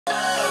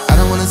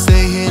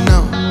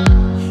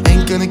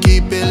gonna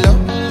keep it low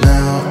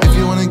now. If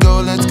you wanna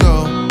go, let's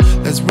go.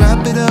 Let's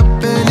wrap it up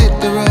and hit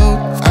the road.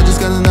 I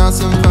just got an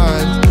awesome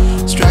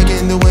vibe,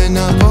 striking the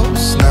winner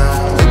post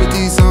now.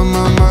 Liberty's on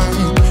my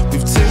mind.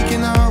 We've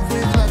taken off,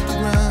 we've left the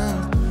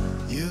ground.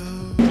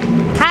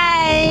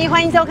 Hi，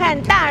 欢迎收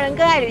看大人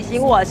哥爱旅行，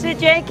我是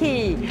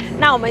Jackie。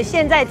那我们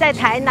现在在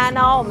台南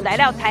哦，我们来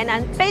到台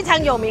南非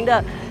常有名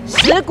的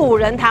十鼓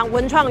仁糖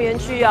文创园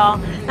区哦。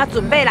那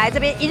准备来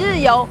这边一日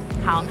游。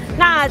好，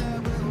那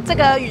这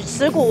个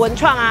十鼓文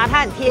创啊，它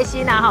很贴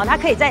心啊哈，它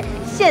可以在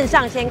线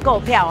上先购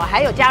票啊，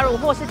还有加入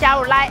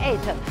Line 8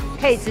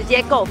可以直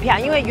接购票，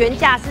因为原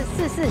价是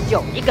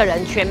449一个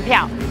人全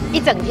票，一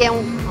整天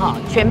哈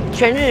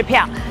全日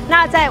票。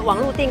那在网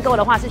络订购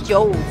的话是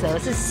95折，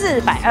是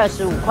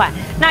425块。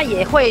那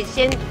也会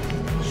先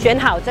选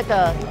好这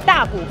个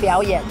大鼓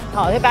表演，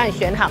好，会帮你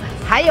选好，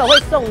还有会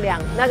送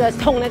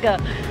那个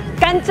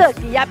甘蔗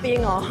抵押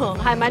冰哦，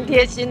还蛮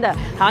贴心的。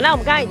好，那我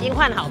们刚刚已经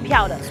换好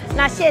票了，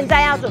那现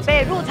在要准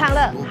备入场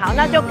了。好，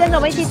那就跟着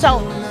我们一起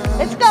走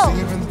 ，Let's go。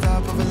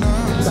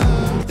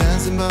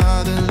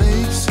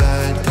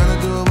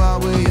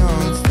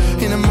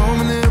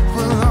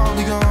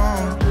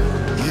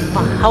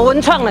哇，好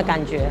文创的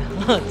感觉，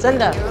真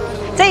的。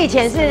这以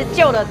前是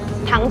旧的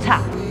糖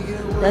厂，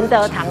仁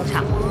德糖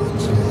厂。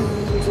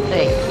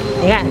对，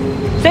你看，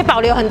所以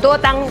保留很多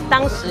当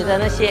时的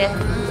那些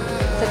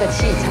这个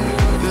器材。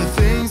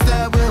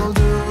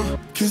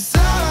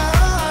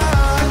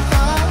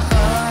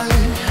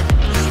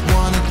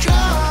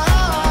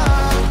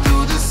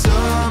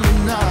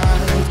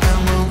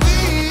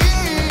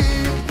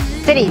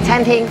这里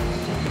餐厅，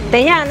等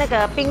一下那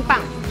个冰棒，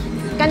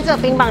甘蔗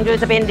冰棒就是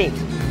这边领，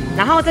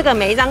然后这个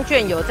每一张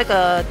券有这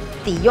个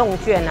抵用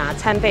券啊，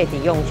餐费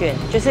抵用券，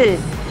就是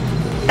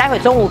待会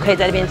中午可以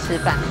在这边吃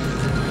饭。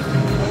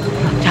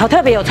好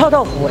特别，有臭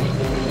豆腐哎，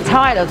超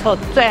爱的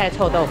最爱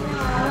臭豆腐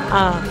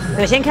啊！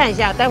我先看一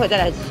下，待会再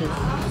来吃。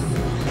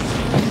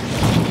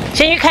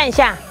先去看一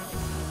下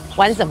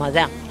玩什么这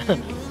样。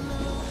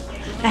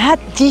哎，他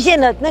极限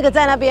的那个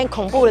在那边，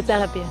恐怖的在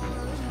那边。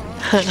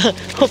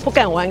我不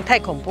敢玩，太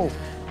恐怖。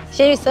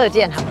先去射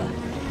箭好了。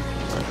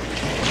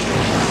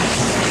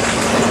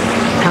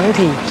糖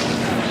体，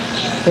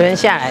有人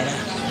下来了，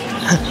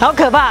好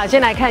可怕！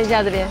先来看一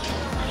下这边，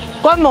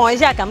观摩一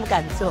下敢不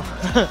敢做？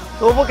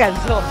我不敢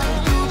做。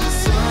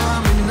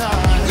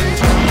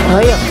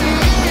哎呦！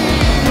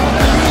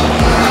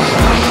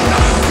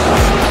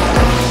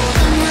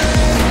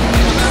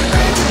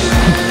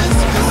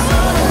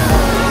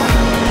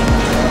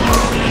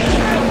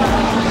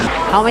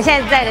好，我们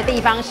现在在的地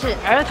方是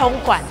儿童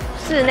馆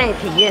室内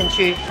体验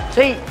区，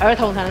所以儿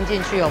童才能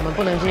进去，我们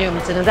不能进去，我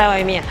们只能在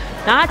外面。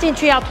然后他进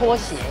去要脱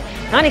鞋，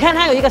然后你看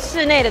它有一个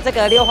室内的这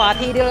个溜滑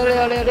梯，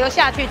溜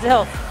下去之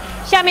后，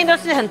下面都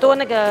是很多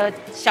那个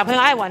小朋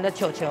友爱玩的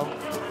球球。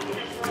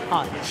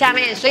好，下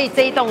面所以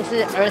这一栋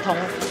是儿童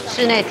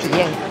室内体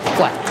验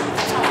馆。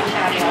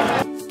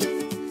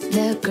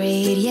The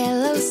great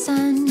yellow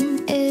sun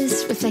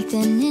is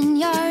reflecting in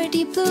your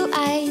deep blue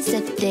eyes.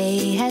 The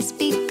day has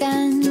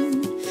begun.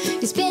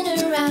 You spin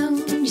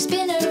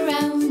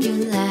around,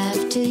 you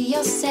laugh to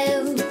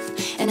yourself.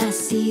 And I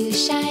see you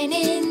shine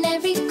in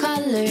every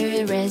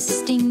color,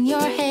 resting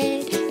your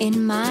head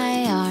in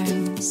my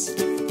arms.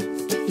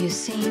 You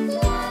sing.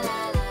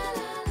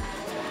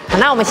 好，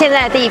那我们现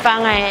在的地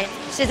方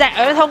是在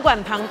儿童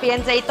馆旁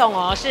边这一栋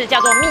哦，是叫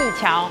做蜜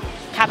桥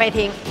咖啡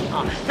厅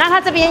哦。那它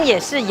这边也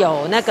是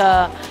有那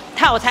个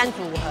套餐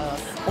组合，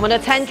我们的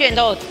餐券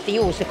都有抵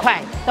50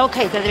块，都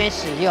可以在这边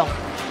使用。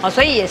哦，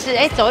所以也是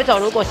走一走，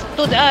如果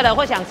肚子饿了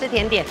或想吃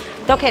甜点，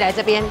都可以来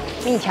这边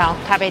蜜桥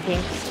咖啡厅。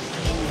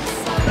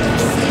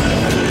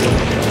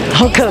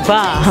好可怕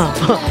啊！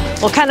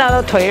我看到都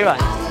腿软。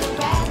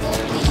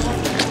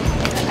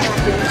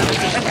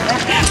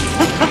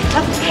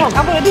哇，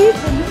我的第一次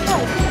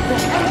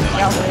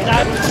要回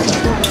来。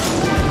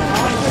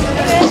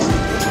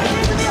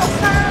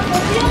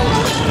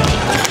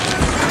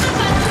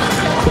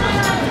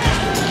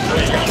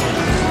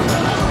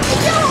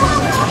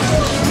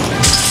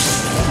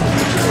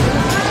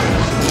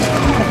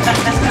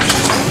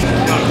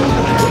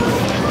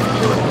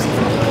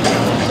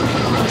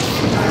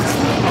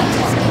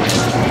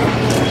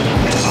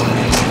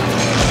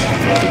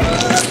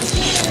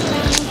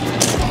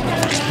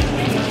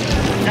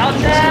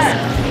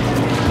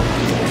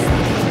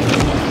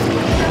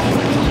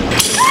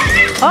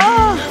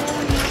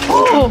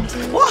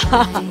哇！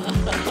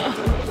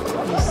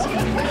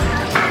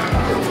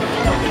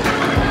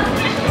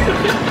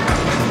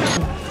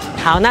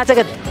好，那这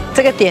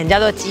个点叫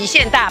做极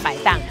限大摆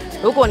荡。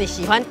如果你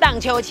喜欢荡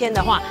秋千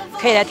的话，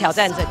可以来挑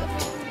战这个。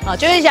哦，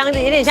就是有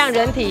点像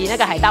人体那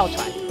个海盗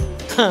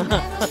船，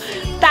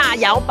大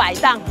摇摆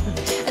荡。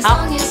好。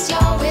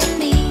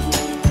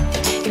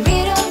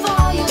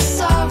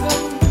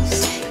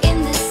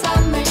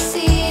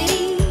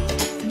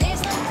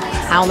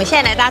好，我们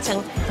现在来搭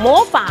乘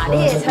魔法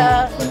列车，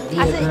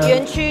它是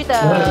园区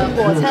的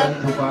火车，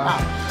啊，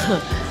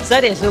 12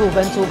点15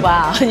分出发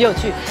啊，很有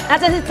趣。那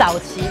这是早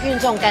期运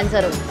送甘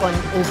蔗的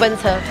五分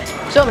车，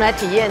所以我们来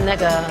体验那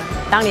个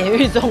当年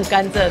运送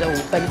甘蔗的5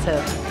分车，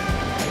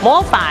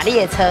魔法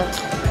列车。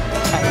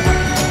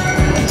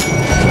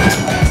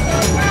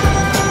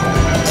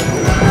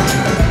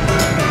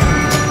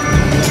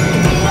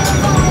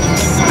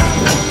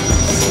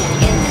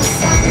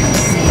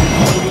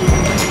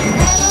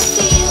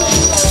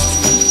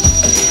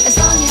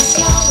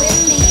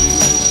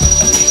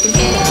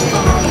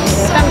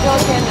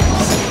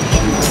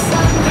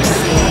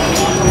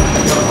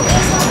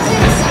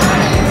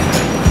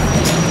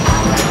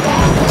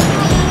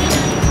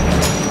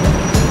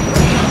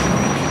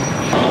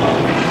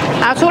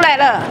好，出来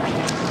了。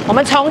我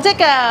们从这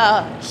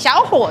个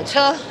小火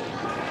车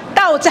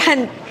到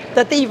站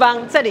的地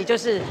方，这里就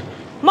是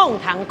梦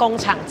糖工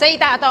厂这一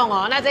大栋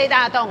哦。那这一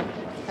大栋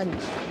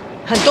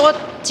很多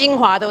精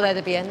华都在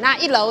这边。那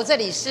1楼这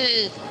里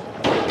是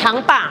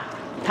糖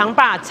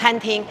爸餐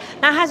厅，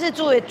那它是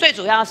最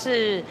主要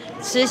是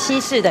吃西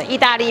式的意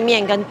大利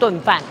面跟炖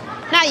饭，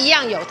那一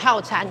样有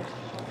套餐。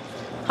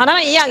好，他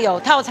们一样有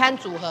套餐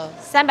组合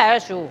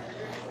325，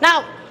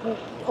那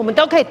我们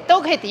都可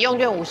以抵用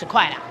券50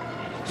块啦。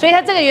所以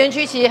它这个园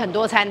区其实很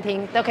多餐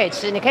厅都可以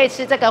吃，你可以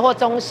吃这个或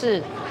中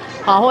式，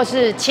好，或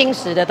是轻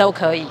食的都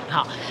可以。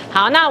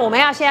好，那我们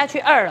现在去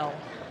2楼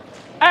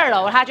，2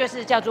楼它就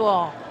是叫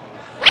做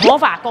魔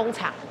法工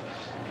厂，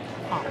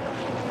好，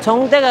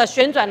从这个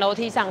旋转楼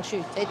梯上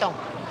去这一栋，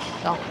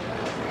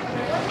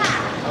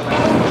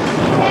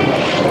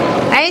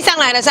哎，上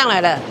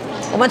来了，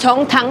我们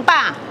从糖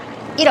爸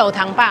1楼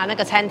糖爸那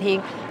个餐厅，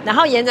然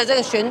后沿着这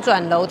个旋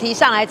转楼梯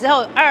上来之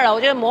后，2楼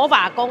就是魔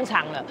法工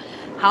厂了。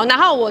好，然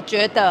后我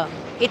觉得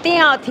一定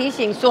要提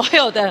醒所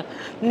有的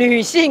女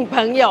性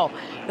朋友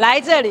来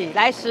这里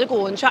来十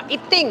鼓文创，一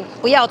定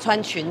不要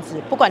穿裙子，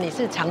不管你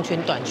是长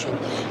裙短裙，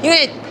因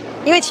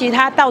为其实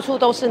它到处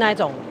都是那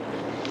种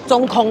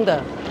中空的，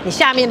你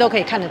下面都可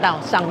以看得到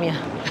上面，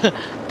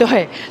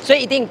对，所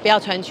以一定不要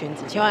穿裙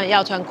子，千万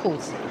要穿裤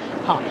子。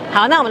好，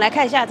那我们来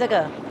看一下这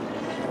个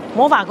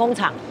魔法工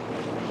厂，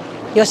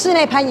有室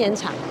内攀岩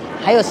场，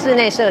还有室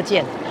内射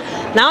箭，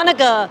然后那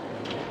个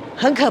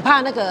很可怕，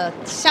那个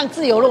像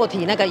自由落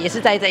体那个也是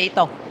在这一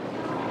栋，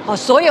哦，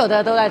所有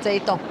的都在这一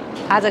栋。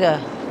它这个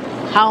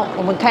好，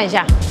我们看一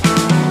下。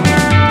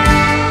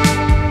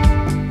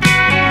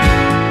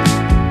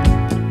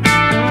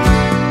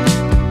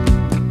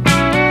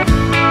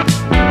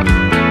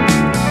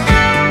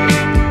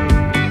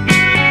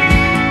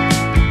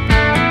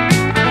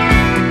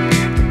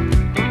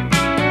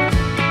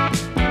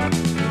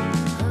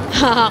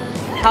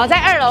好，在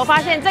2楼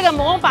发现这个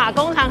魔法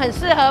工厂很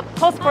适合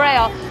cosplay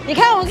哦。你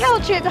看，我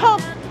去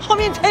后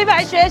面这一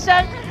排学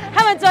生，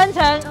他们专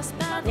程，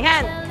你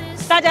看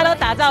大家都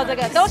打造这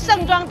个，都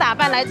盛装打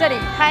扮来这里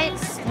拍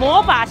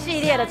魔法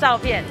系列的照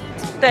片，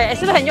对，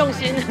是不是很用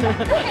心？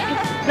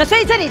那所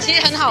以这里其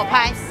实很好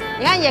拍，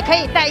你看也可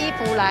以带衣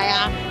服来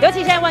啊，尤其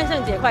现在万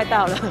圣节快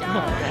到了，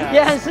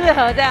也很适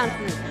合这样子。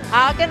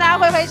好，跟大家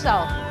挥挥手，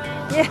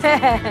耶！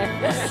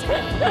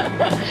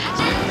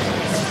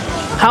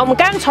好，我们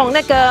刚从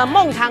那个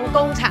梦糖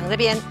工厂这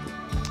边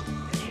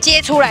接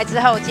出来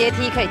之后，阶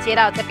梯可以接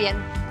到这边，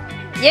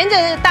沿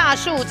着大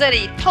树这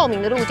里透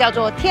明的路叫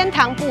做天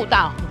堂步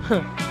道，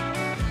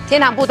天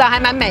堂步道还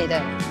蛮美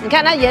的。你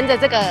看它沿着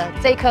这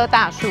棵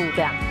大树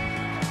这样，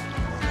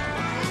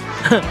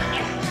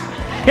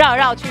绕来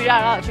绕去，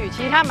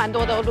其实它蛮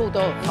多的路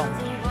都有通。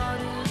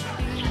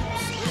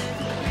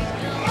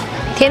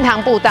天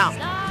堂步道。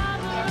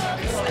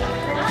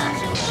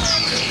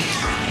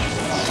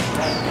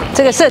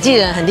这个设计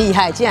人很厉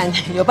害，竟然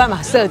有办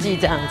法设计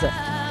这样子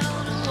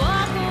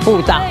步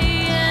道。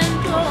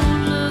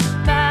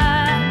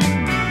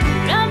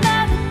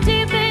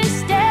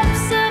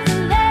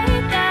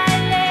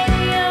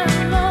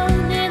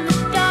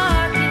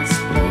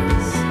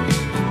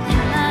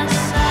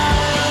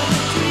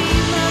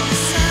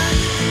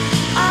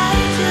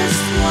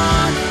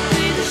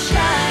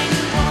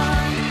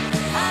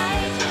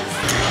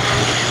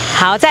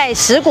好，在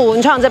十鼓文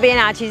创这边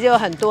啊，其实有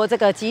很多这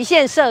个极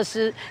限设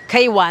施可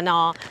以玩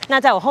哦。那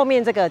在我后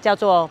面这个叫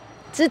做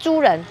蜘蛛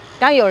人，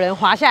刚有人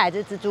滑下来，这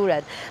是蜘蛛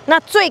人。那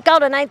最高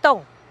的那一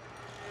栋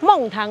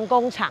梦糖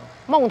工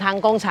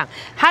厂，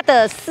它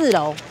的4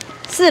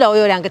楼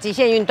有2个极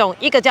限运动，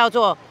一个叫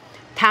做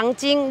糖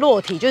晶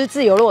落体，就是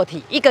自由落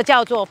体；一个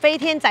叫做飞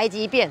天宅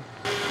急便，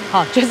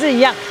好，就是一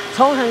样，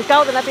从很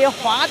高的那边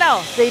滑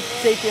到这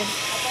边，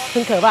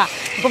很可怕。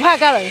不怕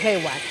高的人可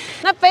以玩。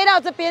那飞到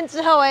这边之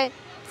后，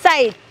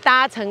再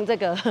搭乘这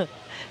个，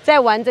再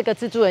玩这个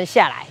蜘蛛人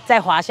下来，再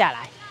滑下来，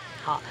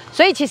好，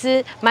所以其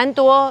实蛮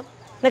多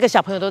那个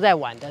小朋友都在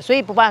玩的，所以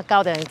不怕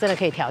高的人真的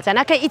可以挑战，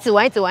那可以一直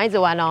玩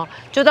哦，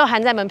就都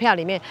含在门票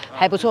里面，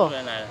还不错。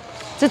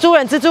蜘蛛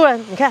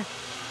人，你看，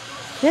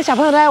你的小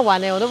朋友都在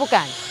玩呢，我都不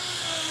敢。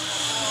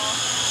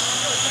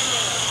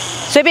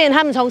随便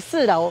他们从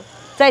4楼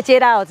再接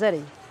到这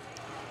里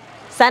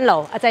，3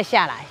楼啊再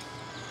下来，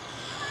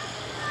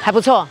还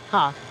不错，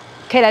好，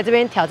可以来这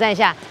边挑战一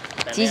下。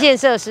极限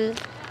设施，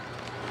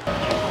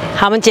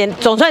好，我们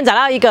总算找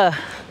到一个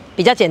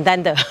比较简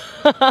单的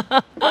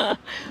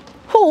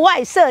户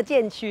外射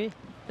箭区，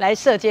来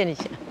射箭一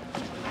下。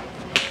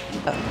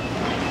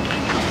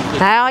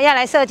来哦，要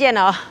来射箭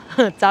哦，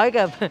找一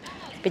个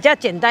比较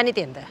简单一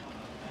点的，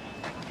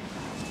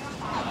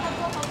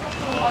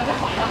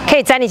可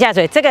以沾一下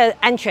水，这个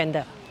安全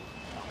的。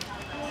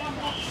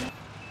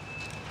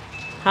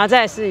好，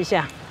再来试一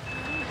下。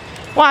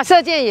哇，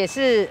射箭也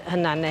是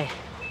很难呢。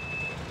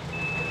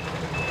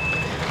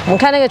我们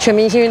看那个全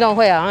明星运动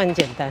会好像很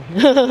简单，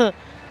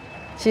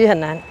其实很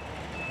难。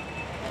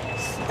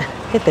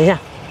等一下，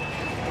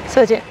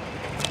射箭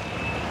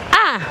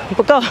啊，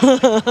不够。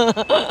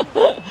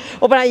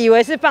我本来以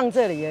为是放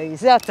这里而已，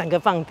是要整个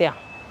放掉，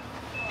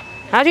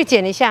然后去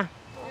捡一下，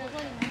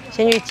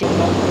先去捡。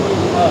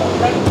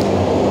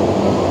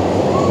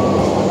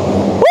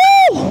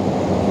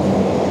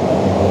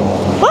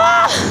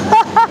哇！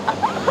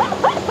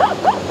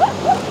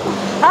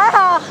还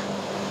好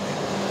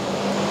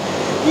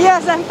，1、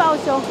2、3抱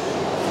胸，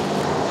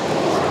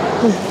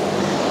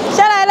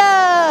下来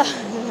了，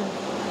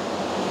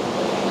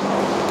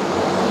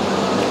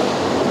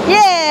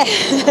耶！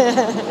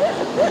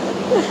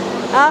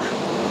好，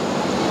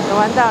我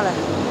玩到了。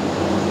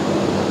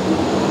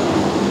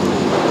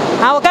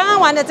好，我刚刚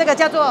玩的这个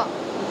叫做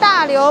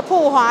大流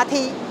瀑滑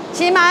梯，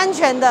其实蛮安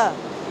全的，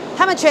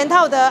他们全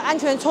套的安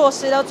全措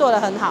施都做得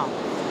很好，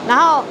然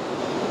后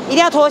一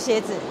定要脱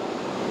鞋子。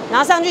然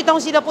后上去东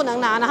西都不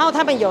能拿，然后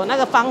他们有那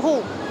个防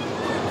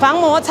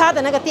摩擦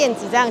的那个垫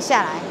子，这样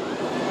下来，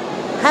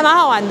还蛮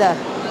好玩的，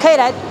可以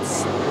来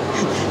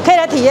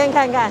体验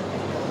看看。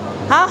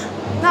好，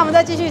那我们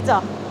再继续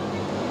走。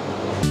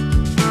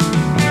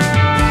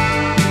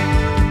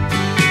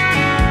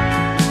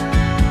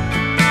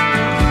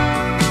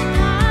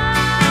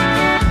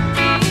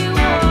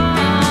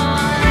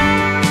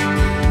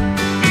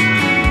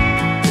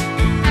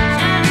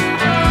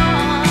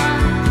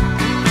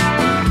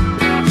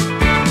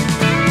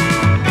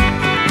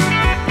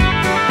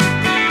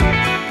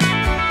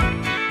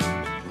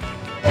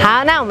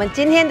好，那我们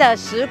今天的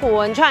十鼓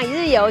文创一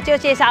日游就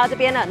介绍到这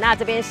边了。那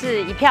这边是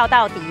一票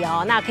到底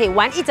哦，那可以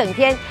玩一整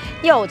天，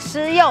又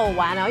吃又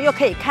玩哦，又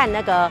可以看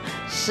那个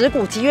十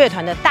鼓击乐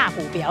团的大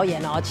鼓表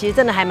演哦，其实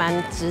真的还蛮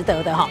值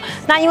得的哈。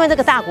那因为这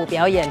个大鼓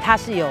表演它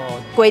是有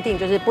规定，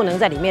就是不能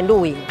在里面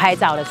录影拍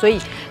照的，所以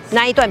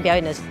那一段表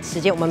演的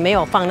时间我们没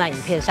有放在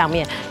影片上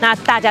面。那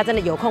大家真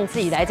的有空自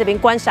己来这边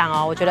观赏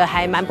哦，我觉得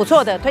还蛮不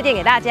错的，推荐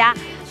给大家。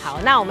好，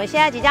那我们现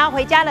在即将要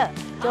回家了，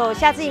就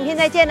下次影片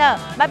再见了，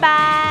拜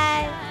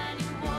拜。